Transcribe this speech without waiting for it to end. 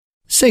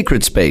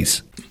Sacred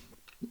Space.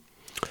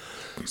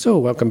 So,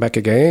 welcome back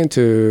again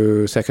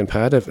to second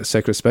part of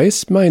Sacred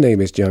Space. My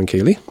name is John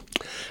Keeley,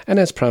 and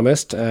as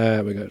promised,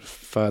 we got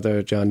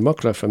Father John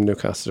Muckler from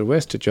Newcastle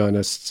West to join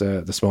us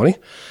this morning.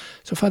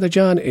 So, Father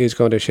John is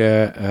going to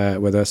share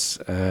with us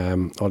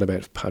all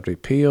about Padre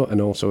Pio and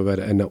also about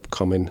an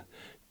upcoming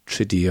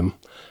Triduum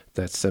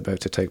that's about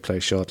to take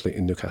place shortly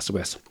in Newcastle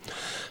West.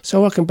 So,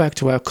 welcome back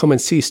to our Come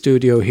and See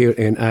studio here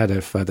in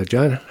Ada, Father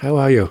John. How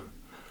are you?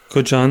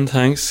 Good, John,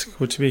 thanks.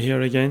 Good to be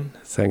here again.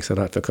 Thanks a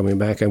lot for coming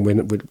back, and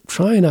we'll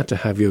try not to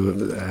have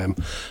you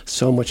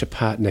so much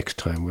apart next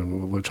time.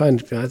 We'll try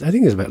and, I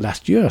think it was about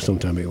last year or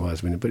sometime it was,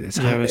 but it's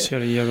hard. I was here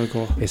a year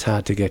ago. It's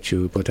hard to get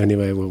you, but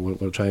anyway,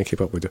 we'll try and keep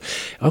up with you.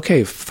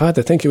 Okay,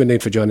 Father, thank you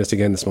indeed for joining us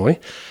again this morning.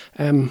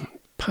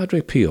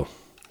 Padre Pio,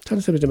 tell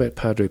us a bit about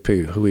Padre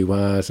Pio, who he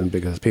was, and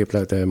because people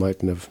out there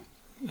mightn't have...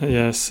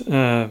 Yes,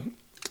 Padre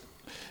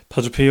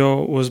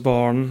Pio was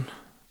born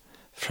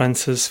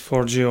Francis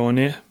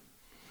Forgione,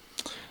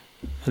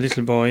 a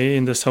little boy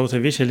in the south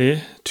of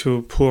Italy,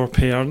 to poor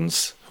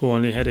parents who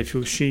only had a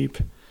few sheep.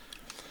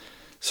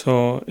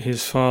 So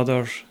his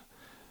father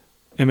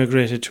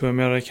emigrated to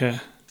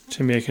America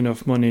to make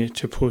enough money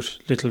to put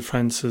little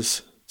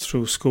Francis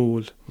through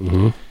school.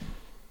 Mm-hmm.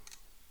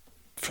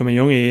 From a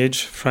young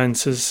age,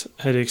 Francis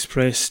had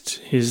expressed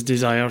his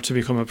desire to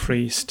become a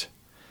priest.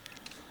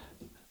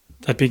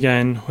 That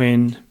began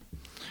when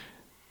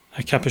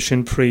a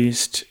Capuchin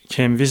priest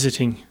came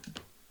visiting.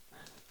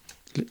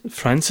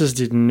 Francis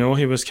didn't know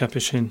he was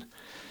Capuchin,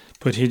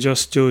 but he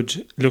just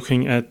stood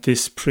looking at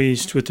this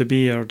priest with a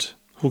beard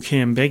who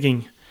came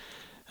begging,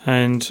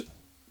 and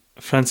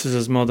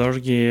Francis's mother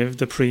gave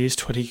the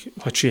priest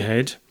what she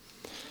had.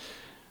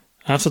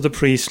 After the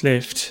priest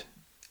left,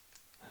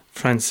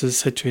 Francis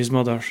said to his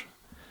mother,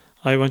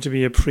 "I want to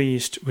be a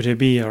priest with a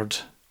beard."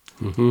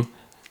 Mm-hmm.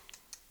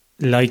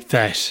 Like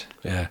that,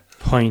 Yeah.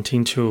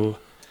 pointing to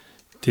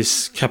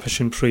this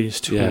Capuchin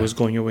priest who was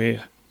going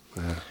away.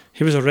 Yeah.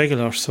 He was a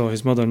regular, so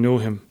his mother knew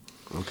him.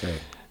 Okay.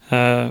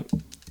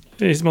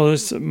 His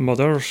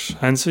mother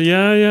answered,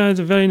 yeah, it's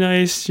very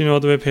nice. You know,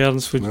 the way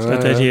parents would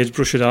at that age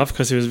brush it off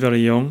because he was very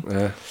young.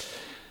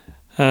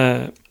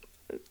 Yeah.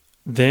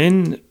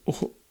 Then,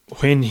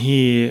 when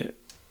he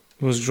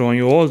was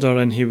growing older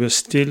and he was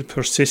still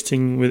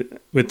persisting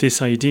with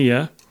this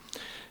idea,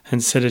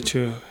 and said it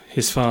to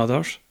his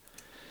father,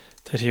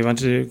 that he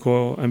wanted to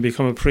go and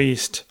become a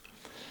priest,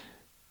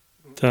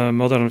 the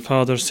mother and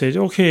father said,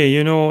 okay,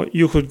 you know,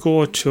 you could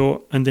go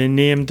to, and they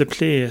named the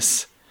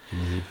place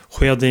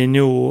where they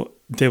knew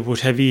they would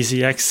have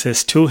easy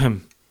access to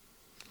him.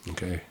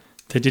 Okay.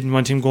 They didn't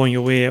want him going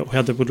away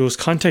where they would lose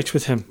contact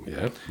with him.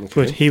 Yeah. Okay.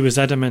 But he was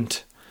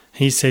adamant.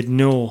 He said,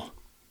 no,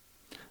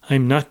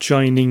 I'm not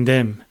joining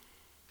them.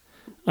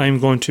 I'm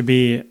going to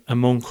be a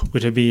monk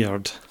with a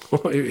beard.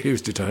 He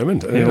was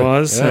determined. He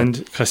was,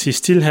 and because he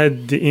still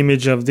had the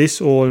image of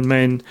this old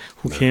man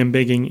who came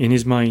begging in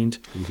his mind.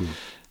 Mm-hmm.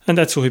 And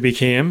that's who he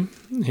became.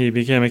 He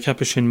became a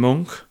Capuchin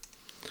monk.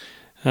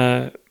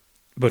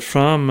 But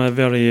from a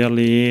very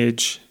early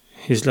age,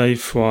 his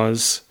life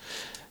was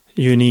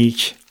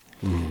unique.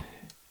 Mm.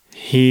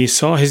 He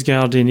saw his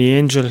guardian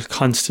angel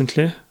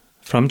constantly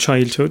from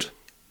childhood,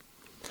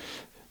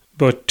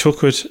 but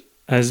took it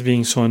as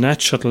being so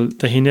natural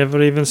that he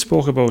never even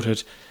spoke about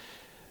it.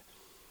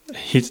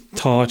 He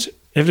thought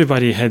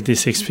everybody had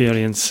this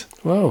experience.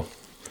 Wow.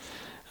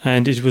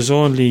 And it was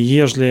only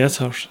years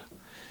later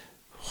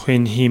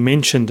when he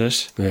mentioned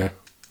it. Yeah.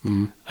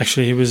 Mm.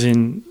 Actually, he was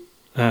in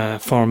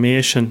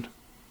formation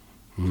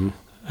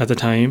at the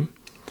time,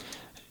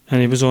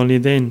 and it was only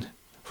then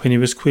when he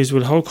was quizzed,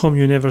 well, how come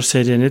you never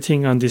said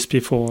anything on this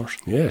before?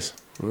 Yes.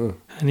 Oh.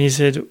 And he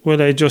said,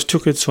 well, I just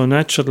took it so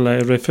natural. I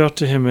referred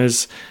to him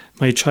as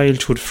my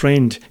childhood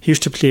friend. He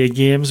used to play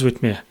games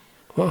with me.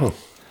 Wow.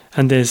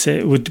 And they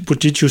say, but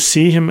did you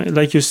see him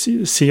like you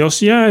see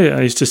us? Yeah,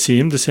 I used to see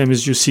him the same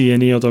as you see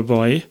any other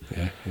boy.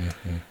 Yeah.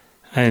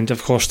 And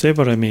of course they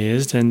were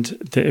amazed, and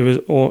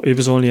it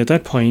was only at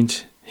that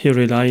point he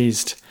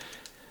realised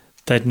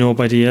that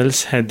nobody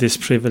else had this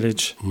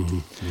privilege. Mm-hmm.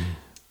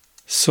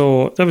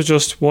 So that was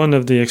just one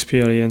of the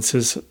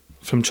experiences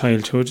from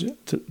childhood.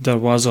 There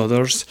was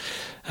others.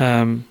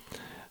 At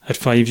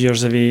 5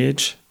 years of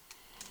age,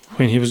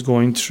 when he was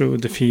going through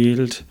the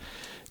field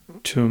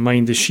to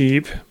mind the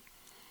sheep,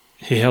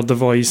 he heard the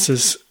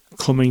voices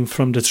coming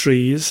from the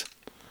trees.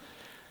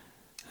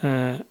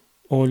 Oh,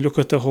 look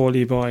at the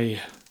holy boy.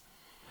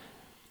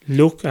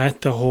 Look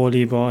at the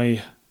holy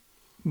boy.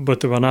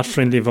 But they were not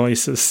friendly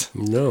voices.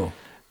 No.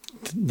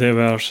 They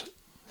were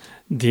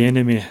the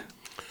enemy.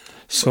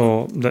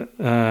 So,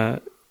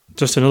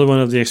 just another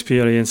one of the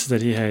experiences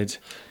that he had.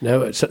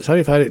 Now,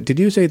 sorry, Father, did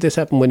you say this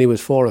happened when he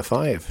was 4 or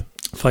 5?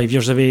 5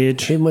 years of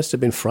age. He must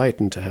have been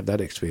frightened to have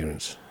that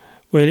experience.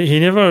 Well, he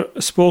never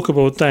spoke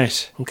about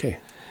that. Okay.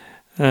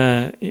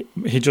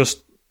 He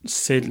just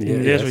said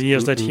in later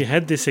years that he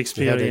had this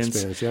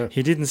experience.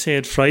 He didn't say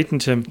it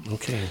frightened him.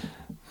 Okay.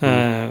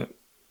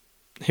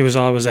 He was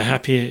always a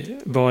happy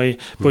boy,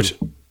 but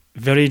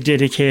very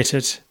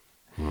dedicated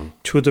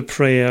to the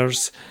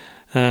prayers.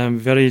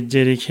 very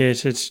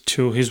dedicated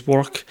to his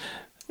work,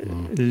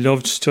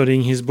 loved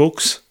studying his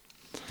books.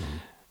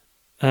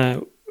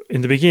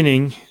 In the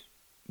beginning,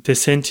 they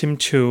sent him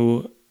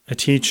to a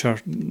teacher.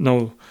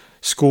 Now,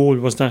 school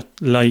was not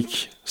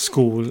like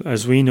school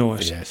as we know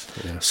it. Yes.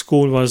 Yeah.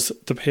 School was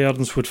the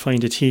parents would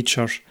find a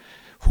teacher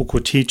who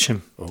could teach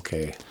him.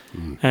 Okay.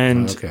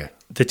 And Okay.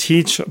 the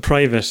teacher,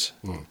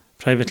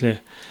 privately.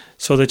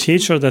 So the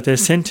teacher that they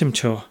sent him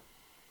to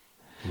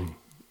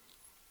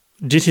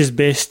did his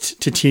best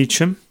to teach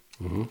him,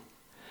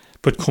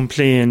 but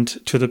complained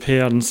to the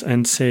parents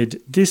and said,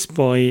 "This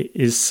boy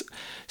is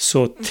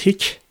so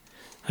thick,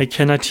 I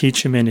cannot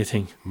teach him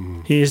anything.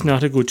 He is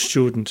not a good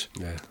student."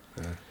 Yeah.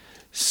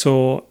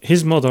 So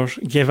his mother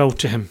gave out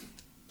to him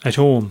at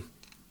home.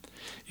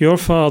 "Your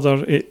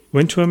father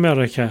went to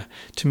America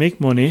to make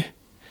money,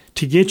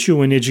 to get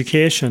you an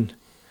education.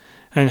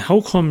 And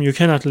how come you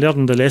cannot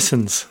learn the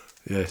lessons?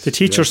 Yes. The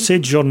teacher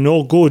said you're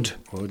no good."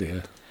 Oh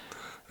dear.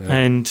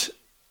 And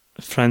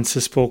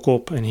Francis spoke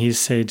up and he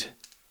said,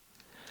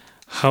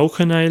 "How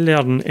can I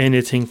learn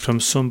anything from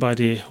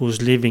somebody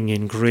who's living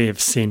in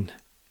grave sin?"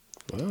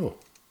 Wow.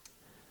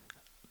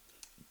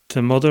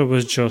 The mother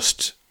was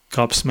just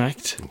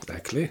gobsmacked,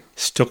 Exactly.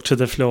 stuck to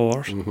the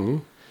floor.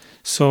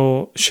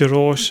 So she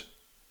wrote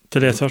the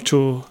letter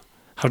to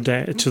her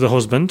dad, to the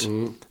husband,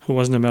 who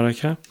was in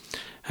America,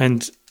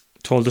 and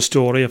told the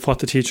story of what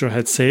the teacher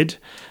had said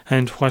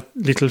and what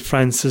little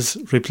Francis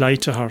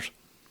replied to her.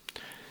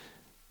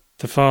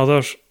 The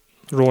father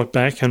wrote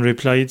back and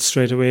replied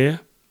straight away,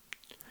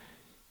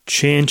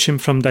 "Change him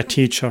from that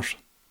teacher.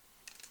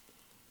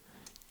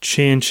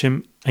 Change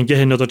him and get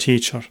another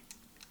teacher,"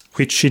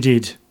 which she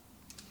did.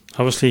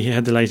 Obviously, he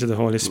had the light of the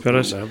Holy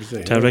Spirit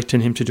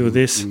directing him to do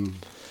this,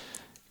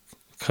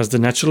 because the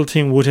natural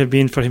thing would have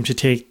been for him to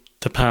take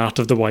the part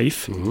of the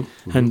wife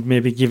and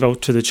maybe give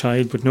out to the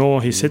child, but no,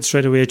 he said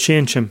straight away,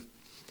 "Change him."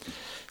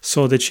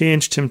 So they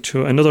changed him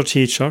to another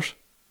teacher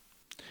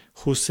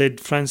who said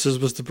Francis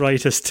was the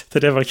brightest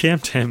that ever came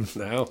to him.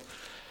 Now.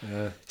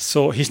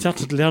 So he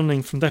started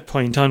learning from that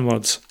point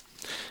onwards,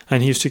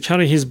 and he used to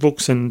carry his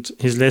books and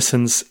his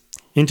lessons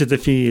into the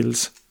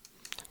fields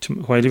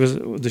while he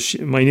was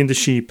minding the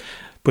sheep,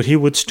 but he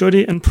would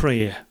study and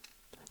pray.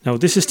 Now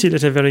this is still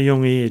at a very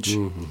young age,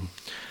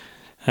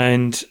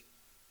 and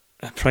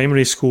a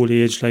primary school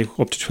age, like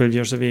up to 12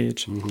 years of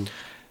age.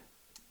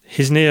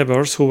 His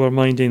neighbours who were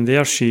minding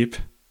their sheep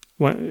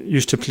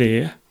used to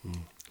play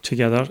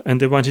together, and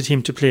they wanted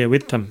him to play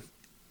with them.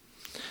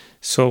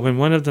 So when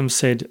one of them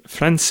said,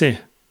 "Francie,"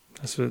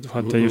 that's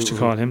what they used to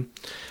call him,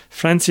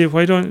 "Francie,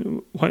 why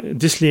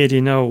this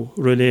lady now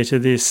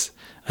related this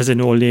as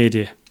an old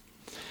lady."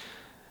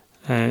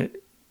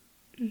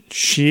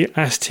 She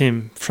asked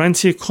him,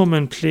 "Francie, come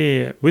and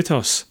play with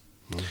us.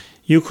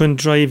 You can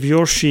drive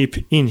your sheep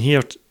in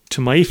here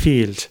to my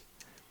field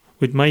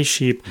with my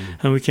sheep,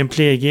 and we can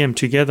play a game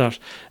together,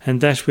 and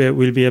that way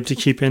we'll be able to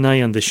keep an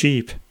eye on the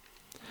sheep."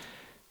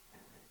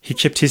 He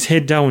kept his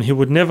head down. He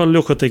would never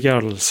look at the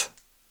girls,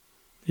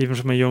 even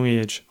from a young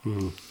age.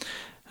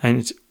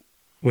 And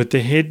with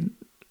the head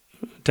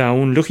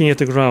down, looking at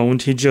the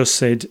ground, he just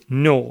said,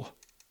 "No.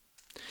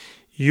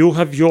 You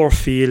have your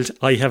field,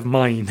 I have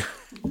mine."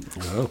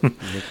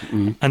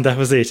 And that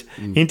was it.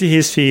 Into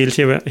his field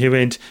he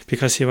went,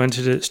 because he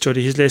wanted to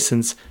study his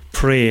lessons,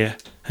 pray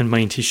and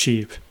mind his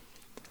sheep.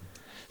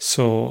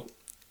 So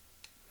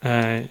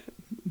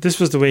this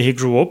was the way he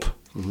grew up.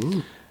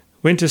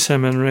 Went to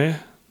seminary,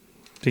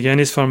 began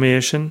his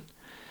formation.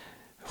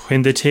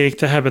 When they take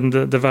the habit and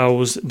the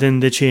vows,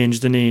 then they change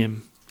the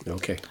name.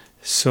 Okay.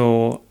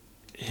 So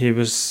he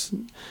was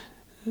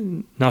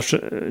not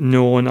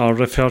known or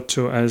referred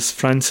to as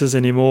Francis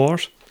anymore.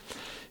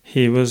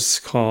 He was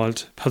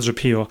called Padre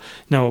Pio.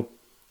 Now,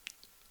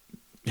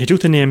 he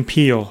took the name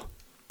Pio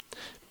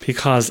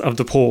because of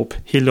the Pope.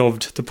 He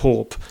loved the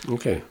Pope.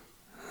 Okay.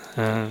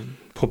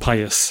 Pope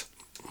Pius.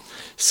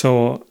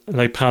 So,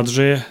 like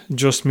Padre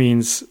just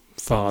means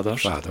father.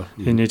 Father.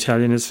 In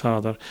Italian is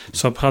father.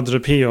 So Padre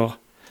Pio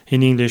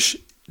in English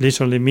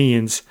literally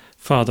means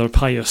Father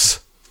Pius.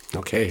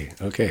 Okay.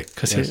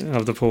 Because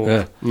of the Pope.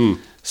 Yeah.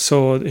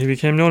 So he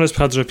became known as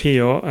Padre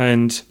Pio,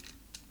 and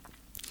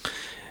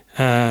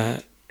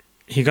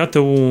he got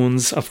the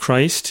wounds of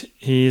Christ.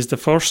 He is the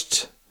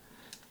first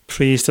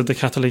priest of the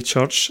Catholic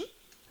Church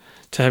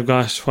to have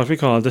got what we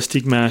call the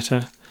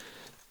stigmata,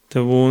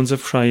 the wounds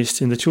of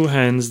Christ in the two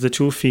hands, the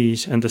 2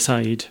 feet, and the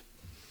side,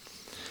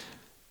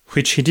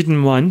 which he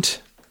didn't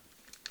want.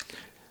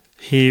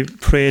 He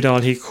prayed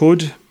all he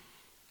could,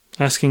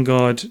 asking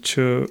God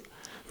to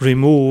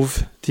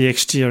remove the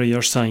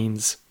exterior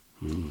signs.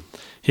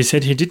 He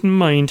said he didn't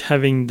mind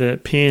having the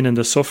pain and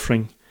the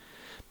suffering,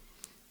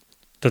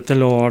 that the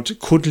Lord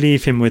could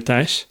leave him with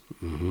that,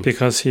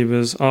 because he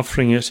was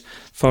offering it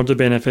for the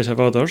benefit of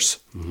others.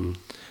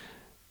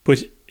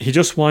 But he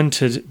just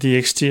wanted the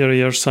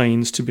exterior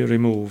signs to be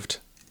removed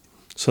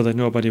so that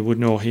nobody would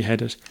know he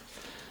had it.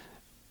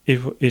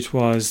 It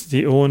was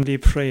the only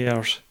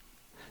prayer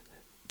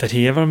that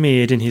he ever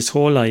made in his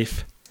whole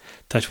life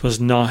that was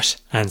not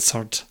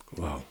answered.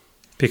 Wow.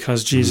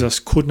 because Jesus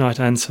could not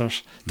answer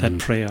that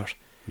prayer.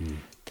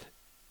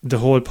 The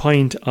whole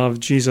point of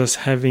Jesus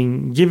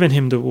having given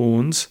him the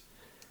wounds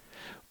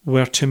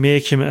were to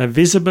make him a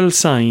visible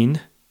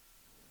sign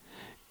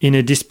in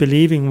a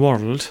disbelieving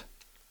world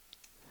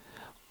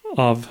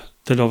of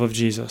the love of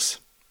Jesus.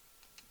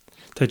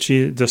 That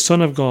the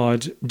Son of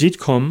God did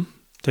come,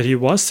 that he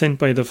was sent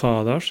by the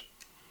Father,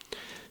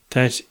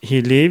 that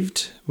he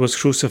lived, was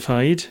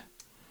crucified,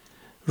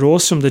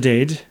 rose from the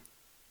dead,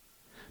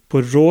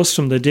 but rose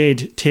from the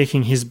dead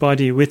taking his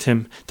body with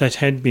him that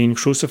had been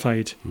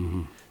crucified.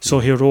 So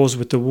he rose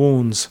with the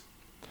wounds.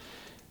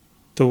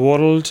 The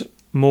world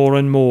more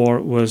and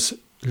more was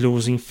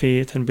losing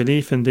faith and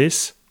belief in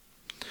this.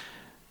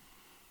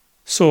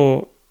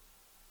 So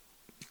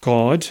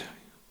God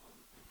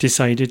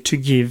decided to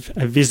give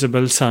a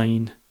visible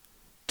sign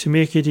to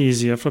make it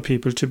easier for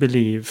people to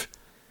believe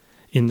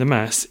in the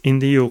Mass, in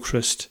the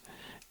Eucharist,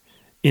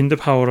 in the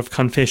power of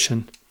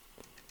confession,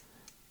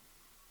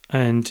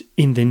 and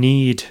in the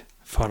need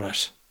for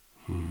it.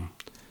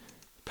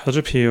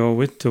 Padre Pio,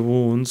 with the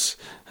wounds,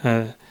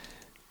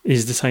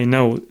 is the sign.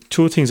 Now,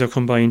 two things are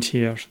combined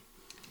here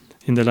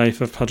in the life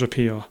of Padre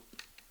Pio: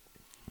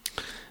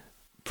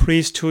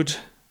 priesthood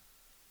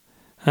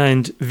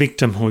and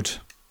victimhood.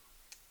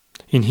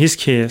 In his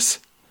case,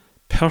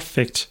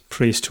 perfect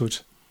priesthood,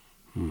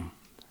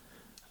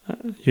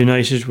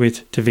 united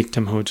with the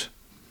victimhood,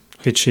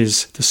 which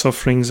is the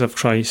sufferings of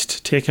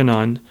Christ taken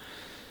on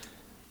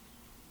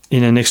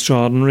in an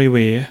extraordinary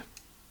way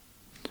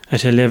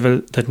at a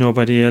level that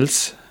nobody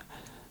else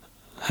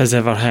has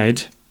ever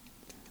had,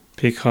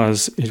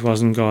 because it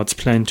wasn't God's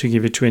plan to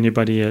give it to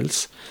anybody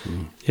else.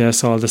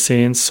 Yes, all the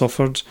saints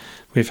suffered.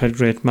 We've had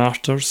great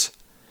martyrs,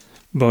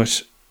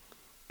 but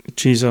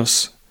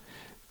Jesus,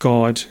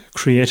 God,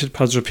 created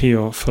Padre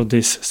Pio for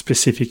this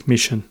specific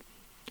mission,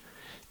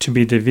 to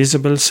be the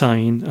visible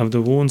sign of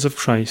the wounds of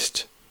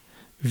Christ,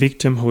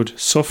 victimhood,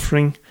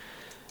 suffering,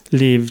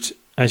 lived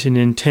at an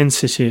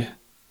intensity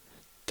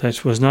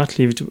that was not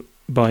lived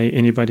by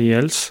anybody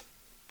else,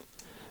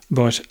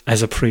 but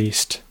as a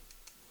priest,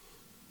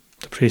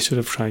 the priesthood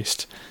of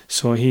Christ.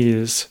 So he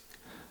is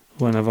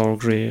one of our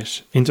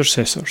great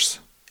intercessors.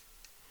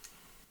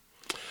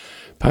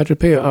 Padre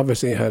Pio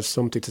obviously has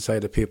something to say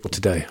to people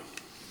today.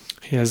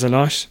 He has a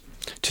lot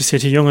to say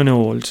to young and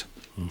old.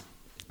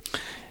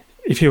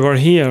 If you were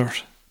here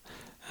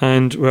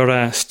and were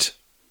asked,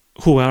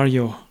 who are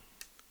you?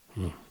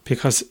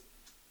 Because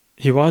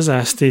he was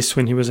asked this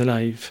when he was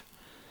alive.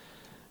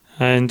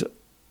 And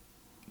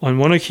on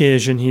one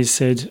occasion he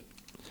said,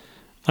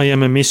 I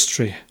am a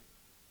mystery.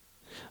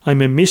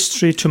 I'm a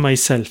mystery to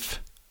myself,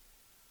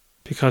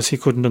 because he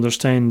couldn't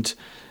understand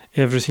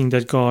everything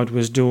that God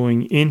was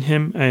doing in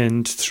him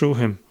and through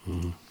him.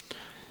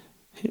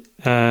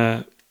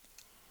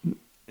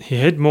 He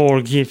had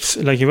more gifts,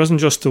 like he wasn't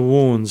just the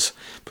wounds,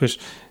 but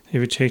it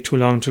would take too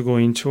long to go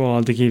into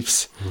all the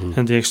gifts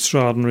and the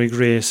extraordinary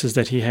graces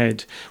that he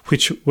had,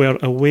 which were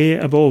way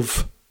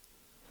above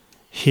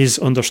his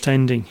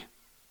understanding.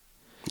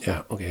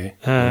 Yeah, okay.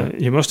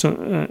 You must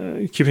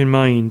keep in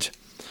mind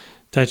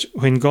that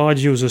when God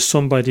uses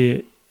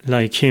somebody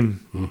like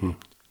him,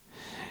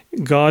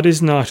 God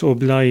is not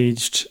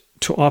obliged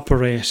to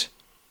operate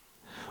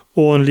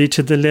only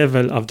to the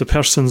level of the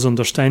person's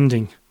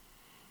understanding.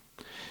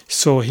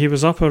 So he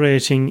was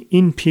operating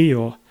in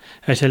Pio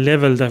at a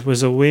level that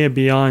was way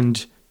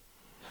beyond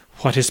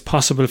what is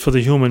possible for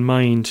the human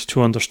mind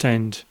to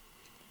understand.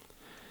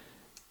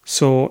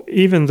 So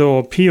even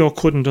though Pio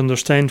couldn't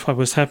understand what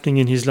was happening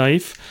in his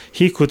life,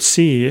 he could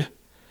see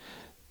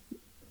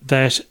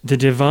that the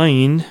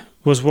divine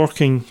was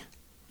working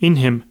in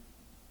him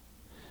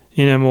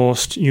in a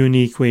most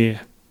unique way.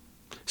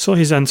 So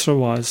his answer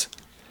was,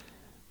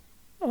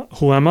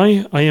 who am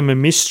I? I am a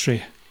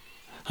mystery.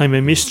 I'm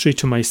a mystery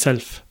to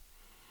myself.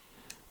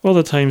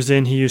 Other times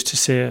then he used to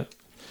say,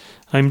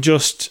 I'm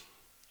just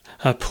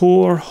a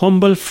poor,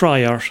 humble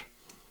friar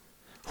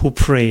who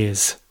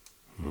prays.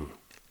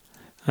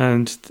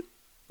 And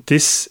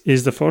this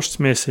is the first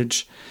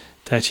message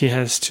that he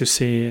has to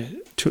say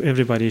to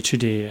everybody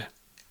today.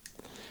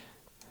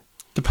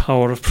 The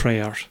power of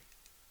prayer.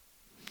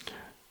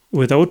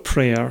 Without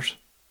prayer,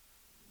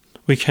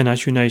 we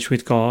cannot unite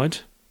with God.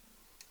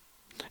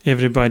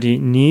 Everybody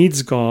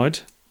needs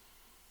God.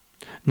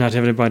 Not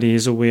everybody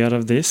is aware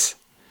of this.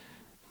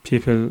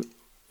 People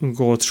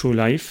go through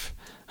life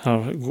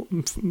or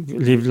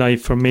live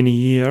life for many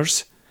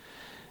years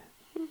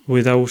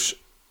without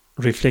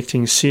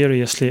reflecting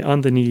seriously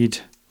on the need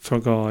for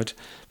God.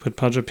 But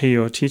Padre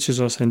Pio teaches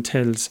us and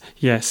tells,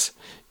 yes,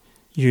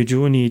 you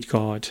do need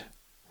God.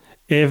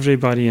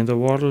 Everybody in the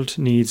world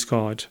needs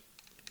God.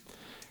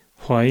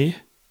 Why?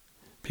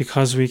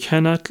 Because we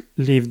cannot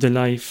live the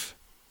life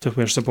that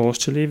we're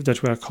supposed to live,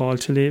 that we're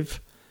called to live,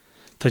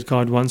 that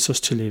God wants us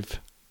to live.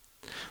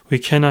 We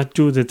cannot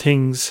do the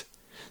things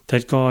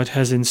that God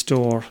has in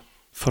store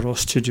for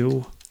us to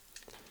do.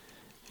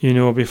 You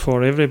know,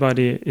 before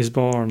everybody is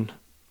born,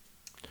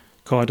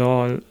 God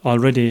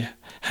already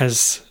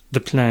has the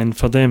plan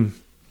for them.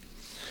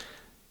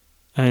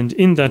 And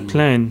in that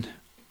plan,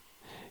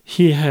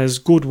 He has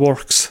good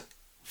works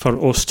for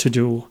us to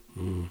do.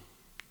 Mm.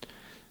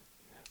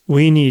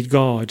 We need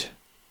God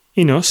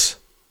in us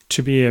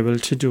to be able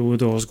to do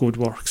those good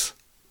works.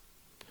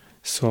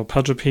 So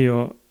Padre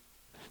Pio,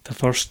 the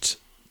first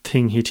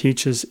thing he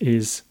teaches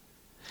is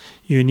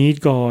you need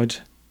God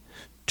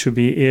to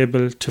be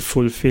able to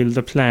fulfill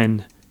the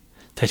plan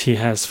that he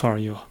has for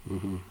you.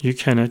 Mm-hmm. You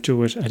cannot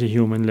do it at a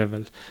human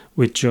level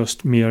with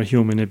just mere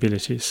human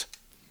abilities.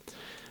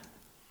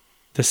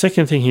 The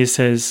second thing he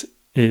says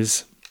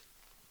is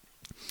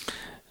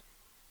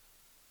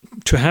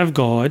to have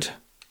God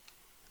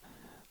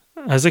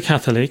as a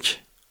Catholic,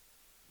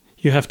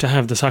 you have to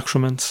have the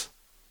sacraments.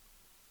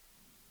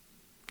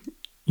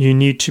 You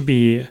need to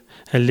be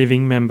a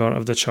living member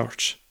of the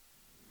church.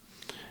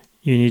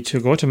 You need to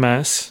go to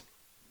Mass.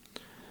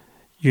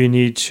 You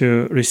need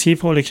to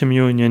receive Holy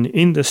Communion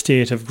in the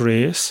state of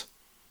grace,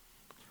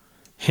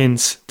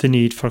 hence the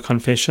need for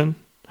confession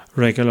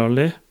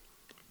regularly,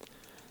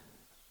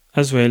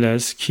 as well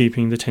as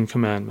keeping the 10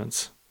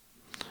 Commandments.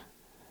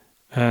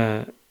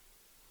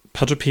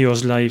 Padre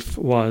Pio's life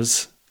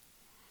was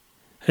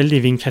a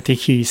living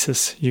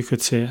catechesis, you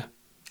could say.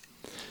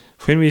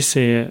 When we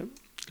say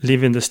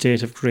live in the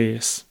state of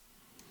grace,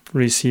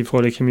 receive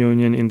Holy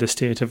Communion in the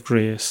state of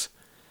grace,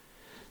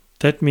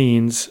 that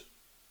means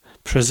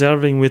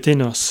preserving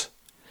within us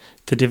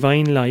the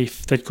divine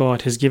life that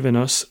God has given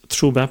us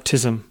through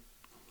baptism,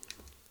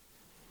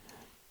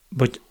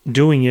 but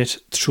doing it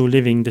through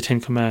living the 10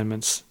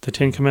 Commandments. The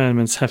 10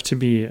 Commandments have to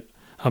be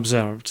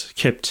observed,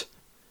 kept,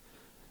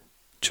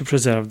 to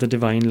preserve the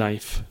divine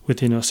life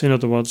within us. In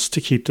other words,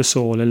 to keep the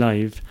soul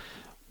alive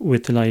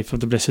with the life of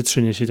the Blessed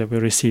Trinity that we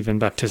receive in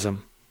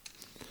baptism.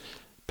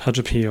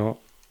 Padre Pio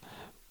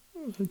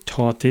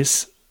taught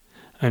this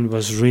and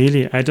was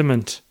really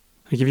adamant.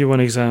 I'll give you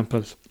one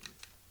example.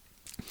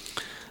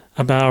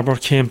 A barber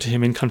came to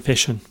him in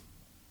confession.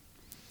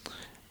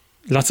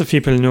 Lots of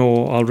people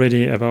know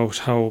already about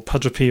how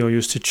Padre Pio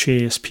used to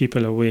chase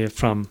people away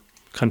from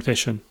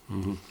confession.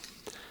 Mm-hmm.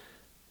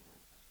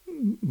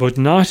 But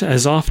not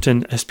as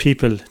often as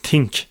people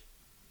think.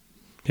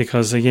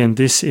 Because again,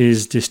 this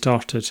is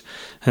distorted.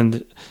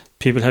 And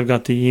people have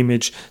got the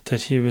image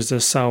that he was a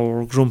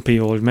sour, grumpy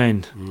old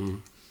man. Mm-hmm.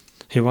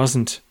 He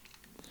wasn't.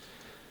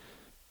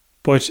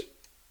 But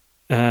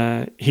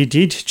he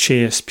did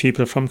chase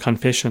people from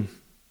confession.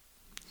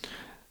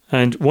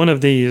 And one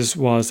of these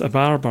was a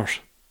barber.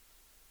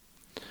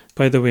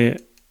 By the way,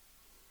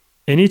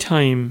 any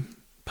time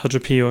Padre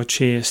Pio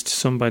chased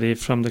somebody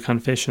from the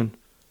confession,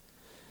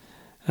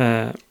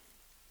 and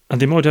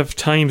the amount of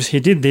times he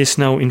did this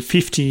now in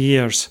 50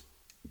 years,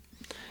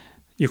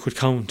 you could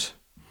count.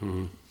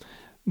 Mm-hmm.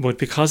 But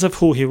because of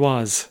who he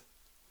was,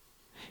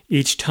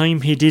 each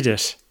time he did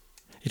it,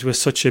 it was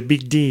such a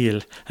big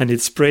deal and it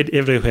spread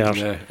everywhere.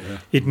 Yeah.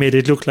 It made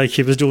it look like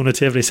he was doing it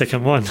to every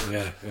second one.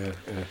 Yeah.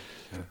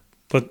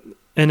 But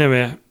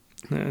anyway,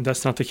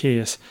 that's not the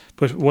case.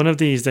 But one of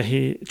these that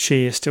he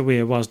chased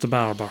away was the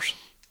barber.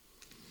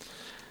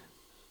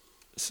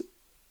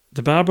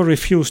 The barber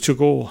refused to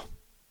go.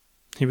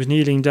 He was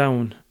kneeling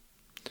down.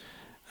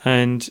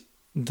 And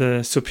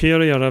the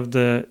superior of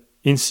the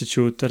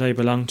institute that I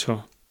belonged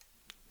to,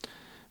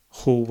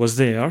 who was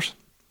there,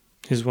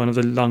 he's one of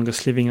the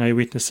longest living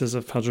eyewitnesses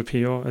of Padre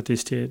Pio at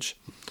this stage,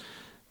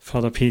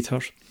 Father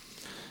Peter.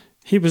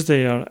 He was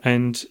there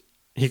and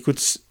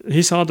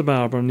he saw the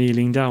barber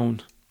kneeling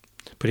down,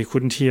 but he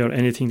couldn't hear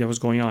anything that was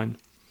going on.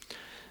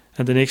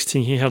 And the next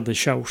thing he heard the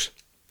shout,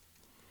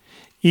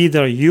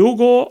 either you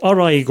go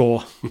or I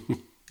go.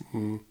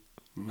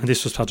 And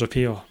this was Padre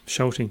Pio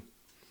shouting.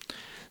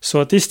 So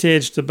at this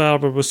stage the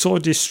barber was so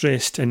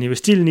distressed and he was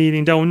still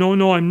kneeling down.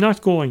 No, I'm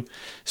not going.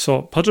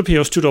 So Padre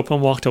Pio stood up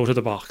and walked out of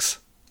the box.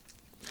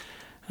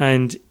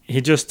 And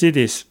he just did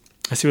this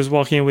as he was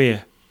walking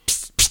away,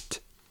 psst, psst,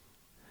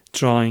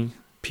 drawing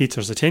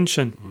Peter's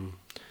attention. Mm.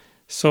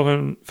 So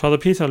when Father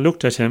Peter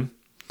looked at him,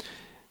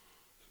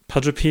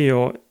 Padre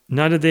Pio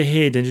nodded the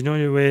head, and you know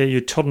the way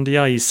you turn the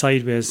eyes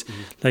sideways,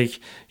 like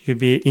you'd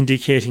be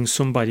indicating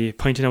somebody,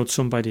 pointing out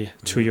somebody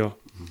to you.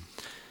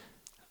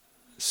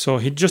 So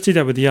he just did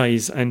that with the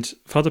eyes, and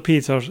Father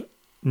Peter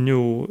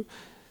knew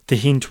the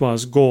hint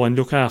was go and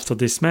look after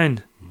this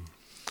man.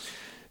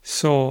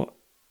 So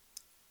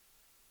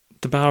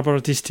the barber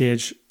at this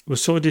stage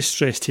was so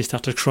distressed he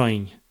started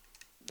crying.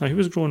 Now he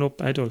was a grown-up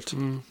adult.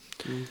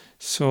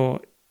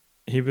 So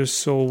he was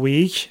so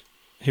weak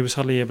he was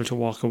hardly able to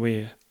walk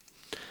away.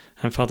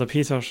 And Father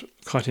Peter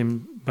caught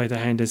him by the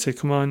hand and said,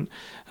 come on,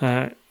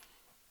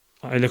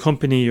 I'll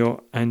accompany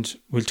you and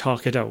we'll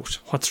talk it out.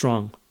 What's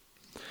wrong?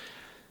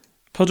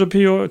 Padre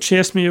Pio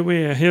chased me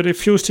away. He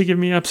refused to give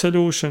me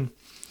absolution.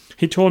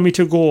 He told me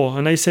to go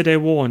and I said I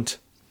won't.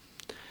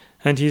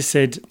 And he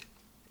said,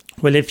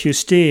 well, if you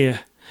stay,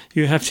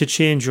 you have to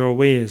change your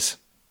ways.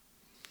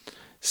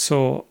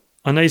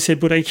 And I said,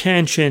 but I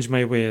can't change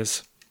my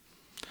ways.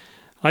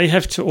 I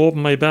have to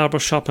open my barber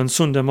shop on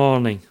Sunday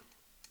morning.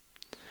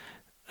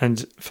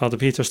 And Father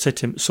Peter said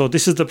to him, so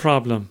this is the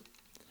problem.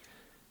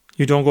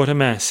 You don't go to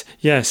Mass.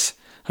 Yes.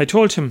 I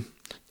told him,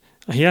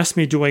 he asked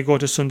me, do I go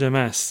to Sunday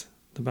Mass?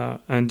 the bar.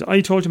 And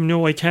I told him,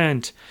 no, I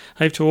can't.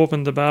 I have to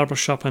open the barber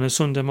shop on a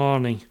Sunday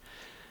morning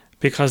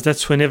because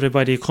that's when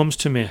everybody comes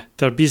to me.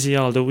 They're busy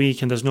all the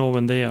week and there's no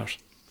one there.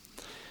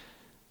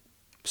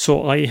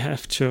 So I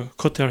have to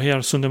cut their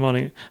hair Sunday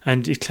morning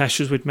and it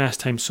clashes with Mass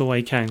time, so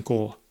I can't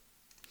go.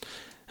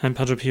 And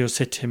Padre Pio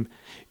said to him,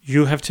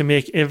 you have to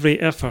make every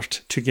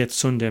effort to get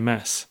Sunday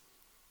Mass.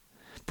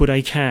 But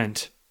I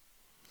can't.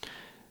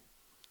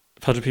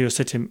 Padre Pio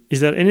said to him, is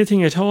there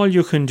anything at all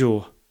you can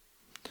do?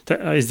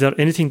 Is there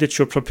anything that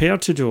you're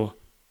prepared to do?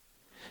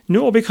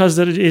 No, because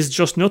there is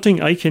just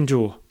nothing I can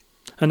do.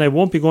 And I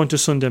won't be going to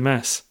Sunday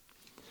Mass.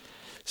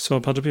 So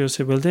Padre Pio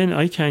said, well then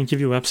I can't give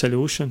you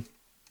absolution.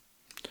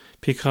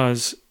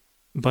 Because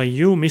by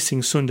you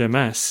missing Sunday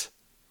Mass,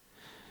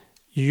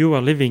 you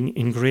are living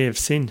in grave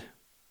sin.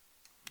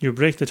 You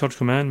break the third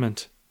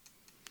commandment.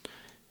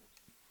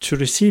 To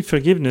receive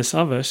forgiveness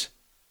of it,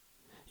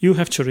 you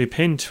have to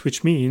repent,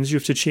 which means you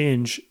have to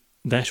change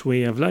that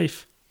way of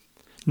life.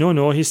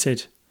 No, he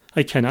said,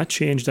 I cannot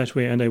change that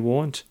way and I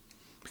won't,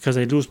 because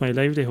I lose my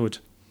livelihood.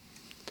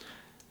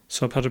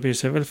 So Padre Pio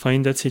said, well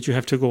fine, that's it, you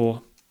have to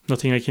go.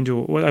 Nothing I can do.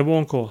 Well, I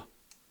won't go.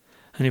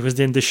 And it was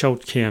then the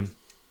shout came.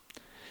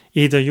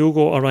 Either you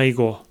go or I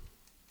go.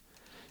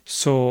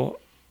 So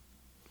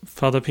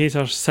Father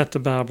Peter sat the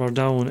barber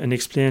down and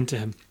explained to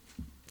him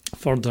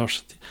further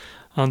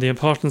on the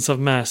importance of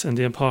Mass and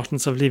the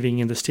importance of living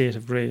in the state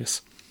of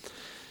grace.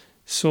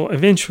 So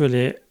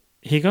eventually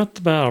he got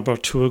the barber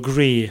to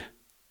agree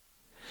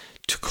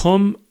to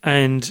come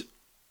and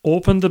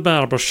open the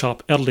barber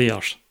shop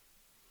earlier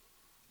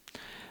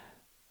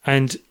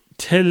and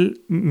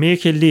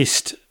make a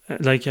list,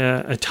 like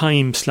a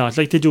time slot,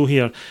 like they do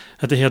here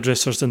at the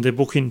hairdressers, and they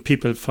book in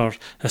people for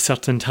a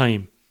certain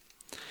time.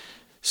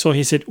 So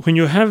he said, when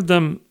you have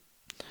them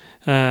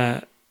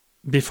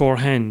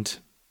beforehand,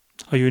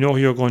 or you know who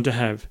you're going to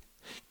have,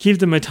 give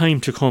them a time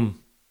to come.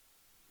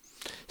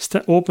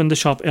 Open the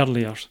shop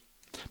earlier.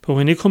 But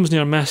when it comes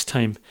near Mass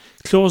time,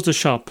 close the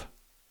shop.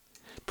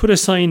 Put a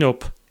sign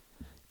up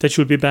that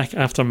you'll be back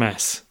after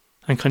Mass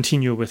and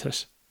continue with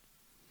it.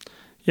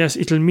 Yes,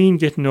 it'll mean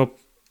getting up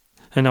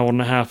an hour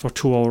and a half or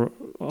 2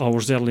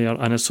 hours earlier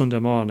on a Sunday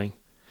morning.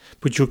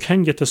 But you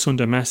can get the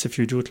Sunday Mass if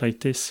you do it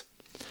like this.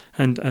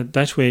 And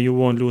that way you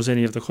won't lose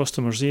any of the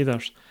customers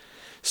either.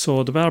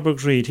 So the barber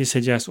agreed. He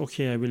said, yes,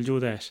 okay, I will do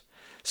that.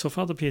 So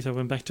Father Peter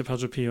went back to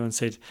Padre Pio and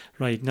said,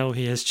 right, now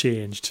he has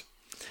changed.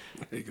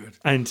 Very good.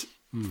 And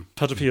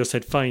Padre Pio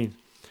said, fine.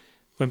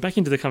 Went back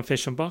into the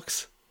confession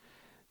box.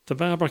 The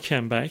barber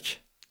came back.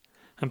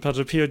 And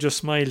Padre Pio just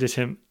smiled at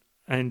him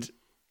and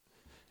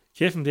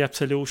gave him the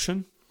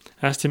absolution.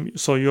 Asked him,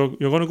 so you're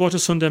going to go to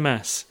Sunday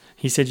Mass?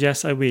 He said,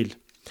 yes, I will.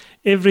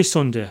 Every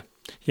Sunday.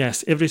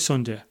 Yes, every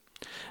Sunday.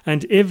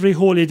 And every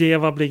holy day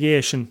of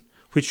obligation,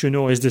 which you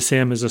know is the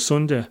same as a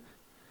Sunday.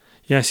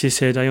 Yes, he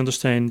said, I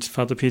understand.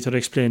 Father Peter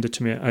explained it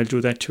to me. I'll do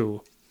that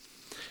too.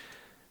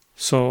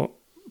 So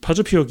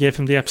Padre Pio gave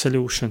him the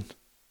absolution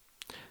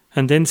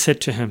and then said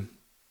to him,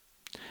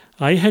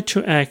 I had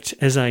to act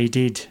as I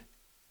did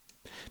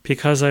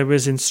because I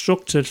was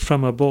instructed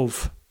from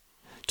above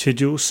to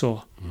do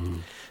so,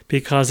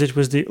 because it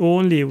was the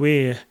only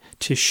way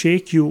to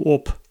shake you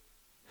up,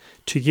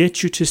 to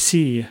get you to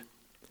see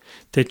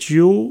that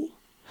you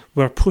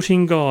were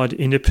putting God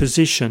in a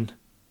position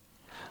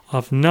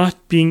of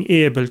not being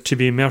able to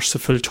be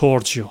merciful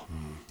towards you.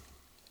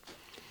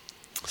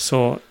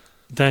 So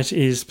that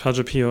is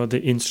Padre Pio,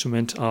 the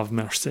instrument of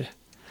mercy.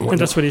 And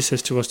that's what he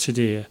says to us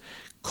today.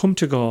 Come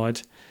to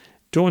God,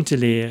 don't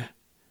delay,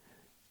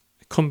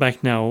 come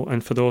back now,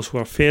 and for those who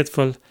are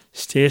faithful,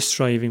 stay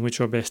striving with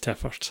your best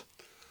effort.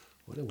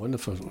 What a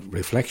wonderful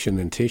reflection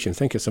and teaching.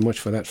 Thank you so much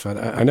for that,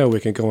 Father. I know we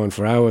can go on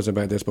for hours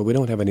about this, but we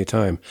don't have any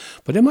time.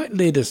 But it might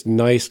lead us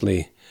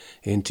nicely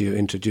into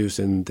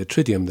introducing the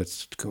Triduum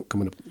that's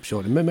coming up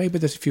shortly. Maybe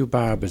there's a few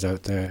barbers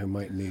out there who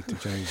might need to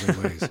change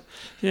their ways.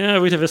 Yeah,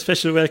 we'd have a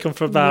special welcome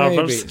for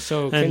barbers. Maybe.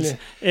 So and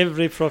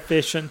every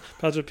profession.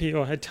 Padre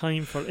Pio had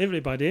time for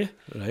everybody.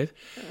 Right.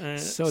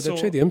 So the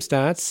Triduum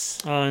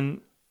starts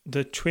on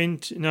the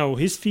 20. No,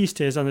 his feast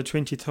day is on the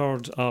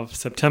 23rd of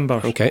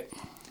September. Okay.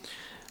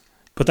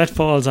 But that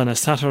falls on a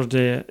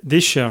Saturday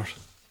this year.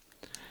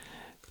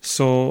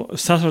 So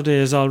Saturday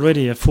is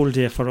already a full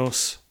day for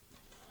us,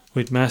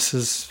 with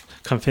masses,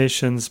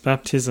 confessions,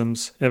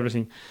 baptisms,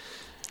 everything.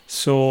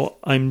 So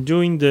I'm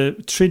doing the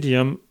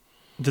Triduum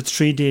the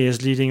 3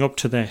 days leading up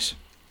to that.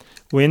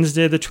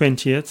 Wednesday the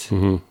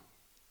 20th,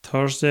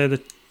 Thursday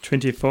the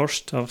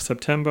 21st of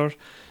September,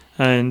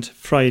 and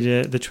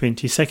Friday the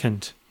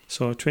 22nd.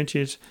 So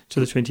 20th to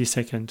the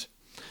 22nd.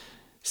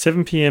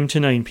 7 p.m. to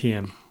 9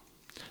 p.m.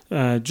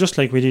 Just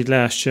like we did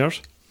last year.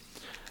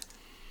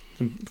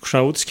 The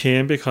crowds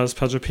came because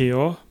Padre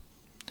Pio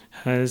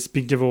has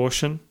big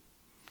devotion,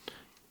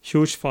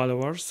 huge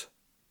followers,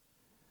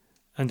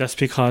 and that's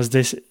because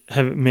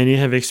many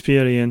have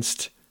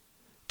experienced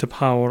the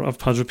power of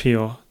Padre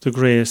Pio, the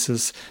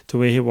graces, the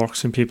way he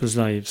works in people's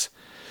lives.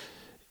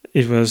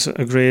 It was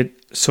a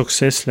great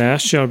success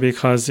last year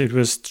because it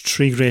was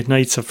 3 great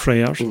nights of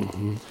prayer.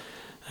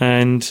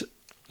 And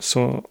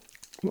so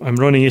I'm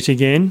running it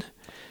again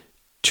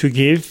to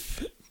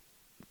give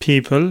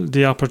people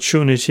the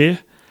opportunity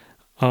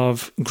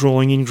of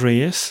growing in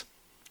grace,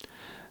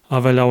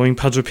 of allowing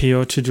Padre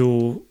Pio to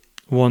do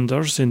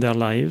wonders in their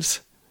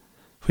lives,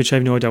 which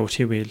I've no doubt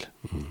he will.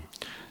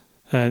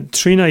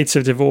 3 nights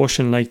of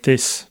devotion like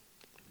this,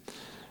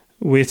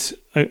 with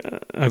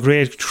a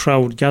great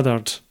crowd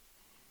gathered,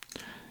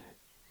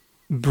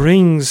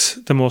 brings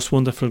the most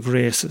wonderful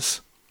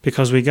graces,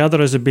 because we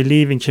gather as a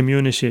believing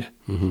community.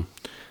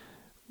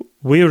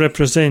 We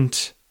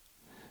represent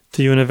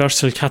the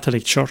Universal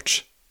Catholic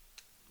Church,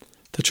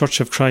 the Church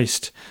of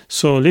Christ.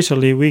 So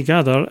literally we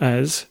gather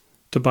as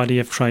the body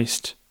of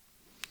Christ.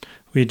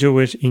 We do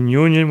it in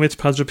union with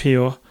Padre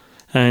Pio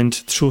and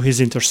through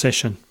his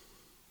intercession.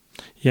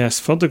 Yes,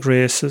 for the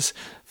graces,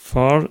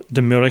 for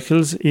the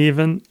miracles,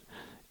 even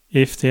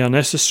if they are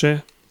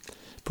necessary,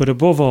 but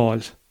above all,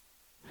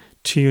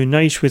 to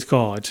unite with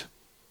God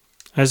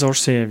as our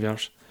Saviour,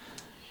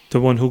 the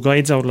one who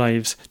guides our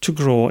lives to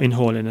grow in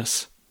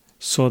holiness,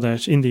 so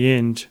that in the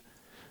end,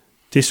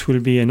 this will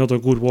be another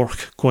good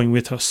work going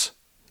with us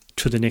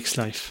to the next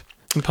life.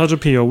 And Padre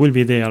Pio will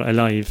be there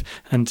alive,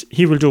 and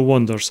he will do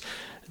wonders.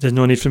 There's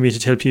no need for me to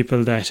tell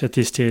people that at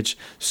this stage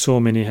so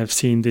many have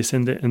seen this,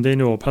 and they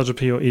know Padre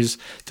Pio is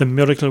the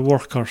miracle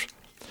worker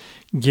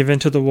given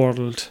to the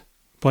world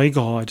by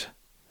God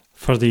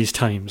for these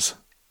times.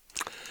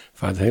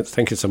 Father,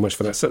 thank you so much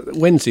for that. So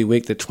Wednesday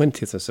week, the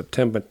 20th of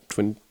September,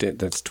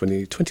 that's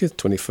 20th,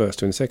 21st,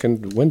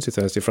 22nd, Wednesday,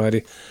 Thursday,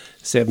 Friday,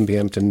 7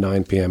 p.m. to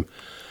 9 p.m.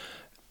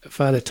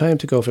 Father, time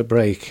to go for a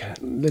break. A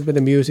little bit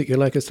of music you'd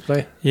like us to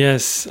play?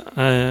 Yes,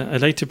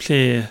 I'd like to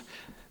play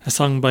a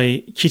song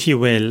by Kitty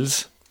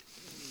Wells.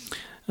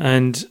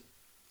 And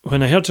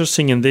when I heard her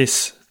singing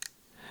this,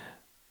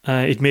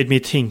 it made me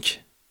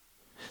think.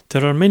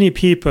 There are many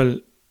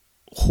people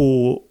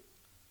who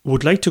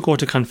would like to go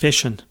to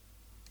confession,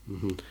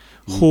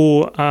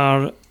 who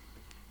are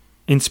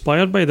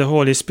inspired by the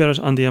Holy Spirit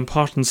on the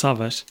importance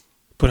of it,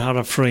 but are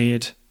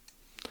afraid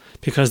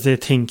because they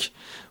think,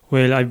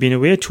 well, I've been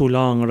away too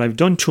long, or I've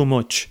done too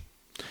much.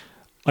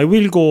 I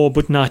will go,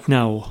 but not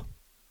now.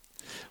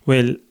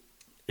 Well,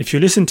 if you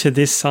listen to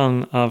this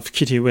song of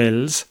Kitty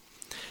Wells,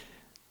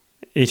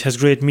 it has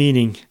great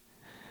meaning.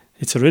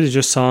 It's a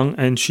religious song,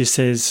 and she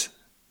says,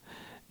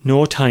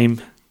 no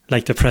time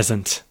like the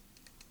present.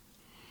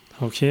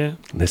 Okay?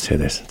 Let's hear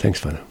this. Thanks,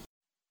 Father.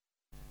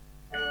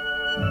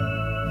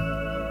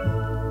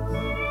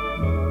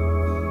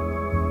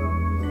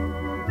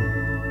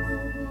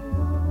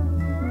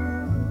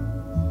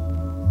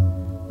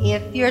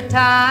 If you're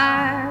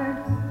tired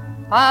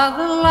of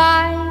the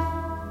life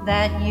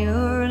that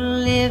you're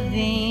living,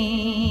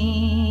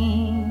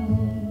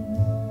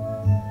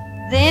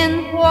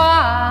 then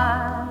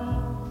why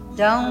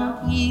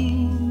don't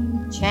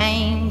you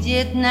change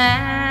it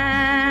now?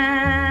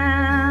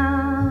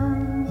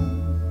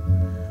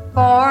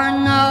 For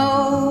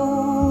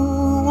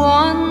no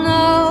one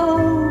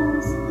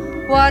knows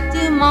what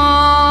tomorrow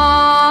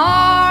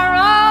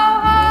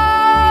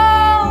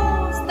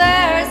holds.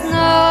 There's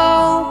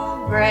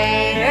no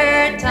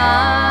greater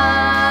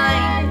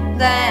time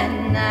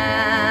than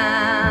now.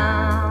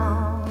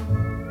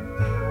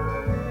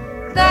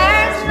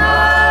 There's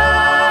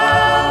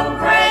no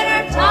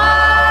greater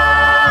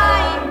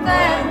time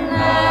than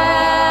now.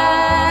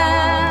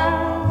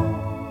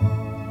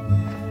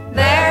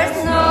 There's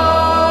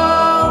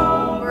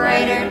no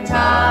greater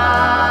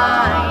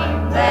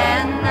time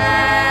than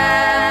now.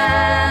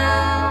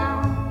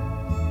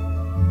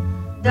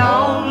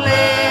 Don't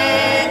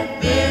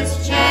let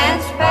this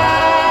chance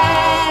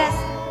pass,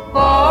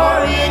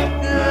 for it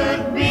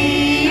could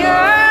be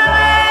your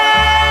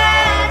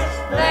last.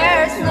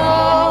 There's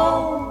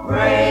no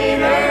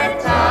greater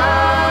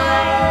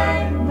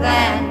time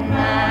than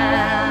now.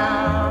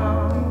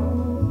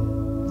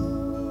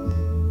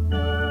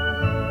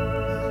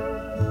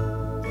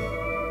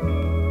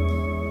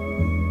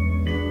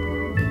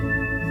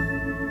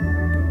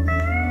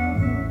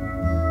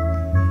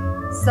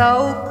 So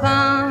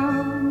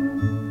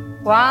come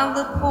while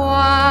the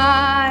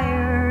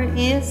choir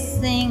is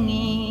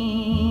singing.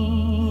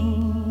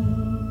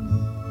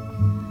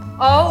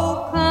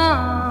 Oh,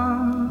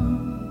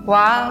 come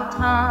while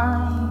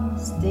time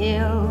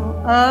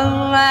still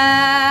allows.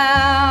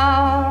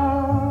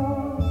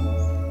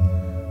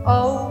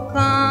 Oh,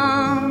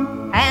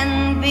 come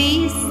and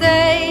be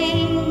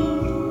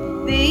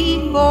saved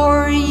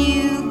before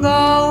you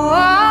go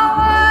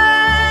away.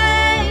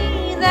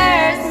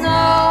 There's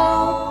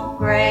no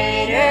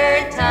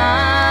greater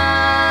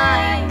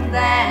time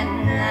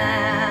than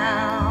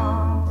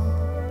now.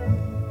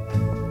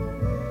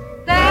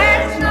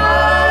 There's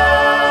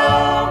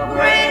no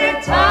greater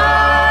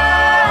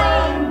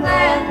time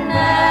than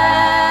now.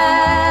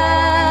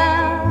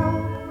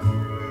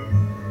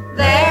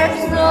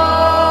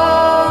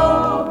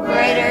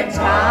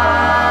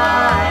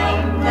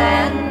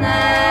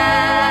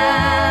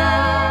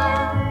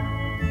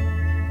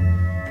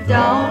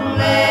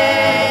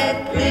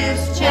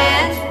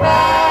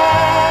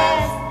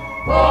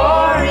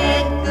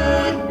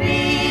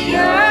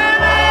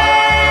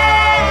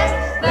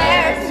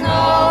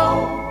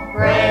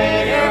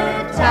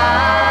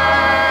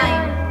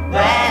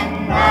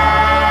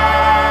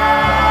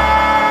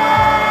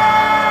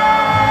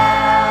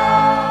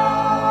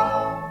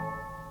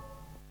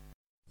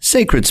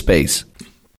 Sacred Space.